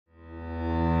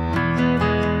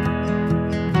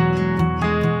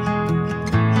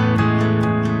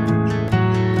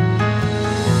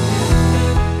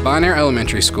Bon Air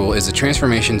Elementary School is a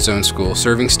transformation zone school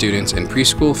serving students in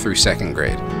preschool through 2nd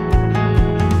grade.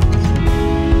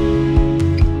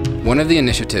 One of the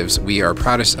initiatives we are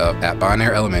proudest of at Bon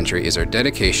Air Elementary is our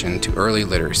dedication to early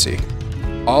literacy.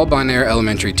 All Bon Air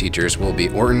Elementary teachers will be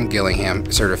Orton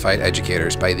Gillingham certified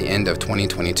educators by the end of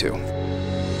 2022.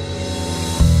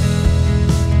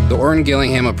 The Orton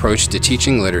Gillingham approach to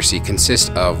teaching literacy consists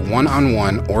of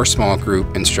one-on-one or small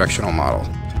group instructional model.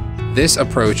 This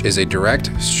approach is a direct,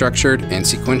 structured, and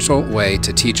sequential way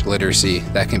to teach literacy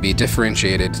that can be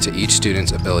differentiated to each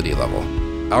student's ability level.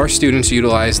 Our students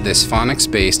utilize this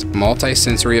phonics-based,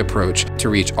 multi-sensory approach to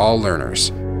reach all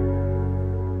learners.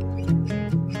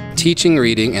 Teaching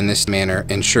reading in this manner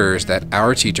ensures that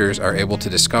our teachers are able to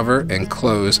discover and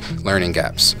close learning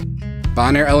gaps.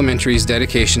 Bon Air Elementary's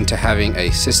dedication to having a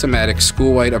systematic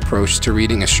school-wide approach to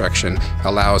reading instruction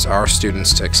allows our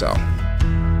students to excel.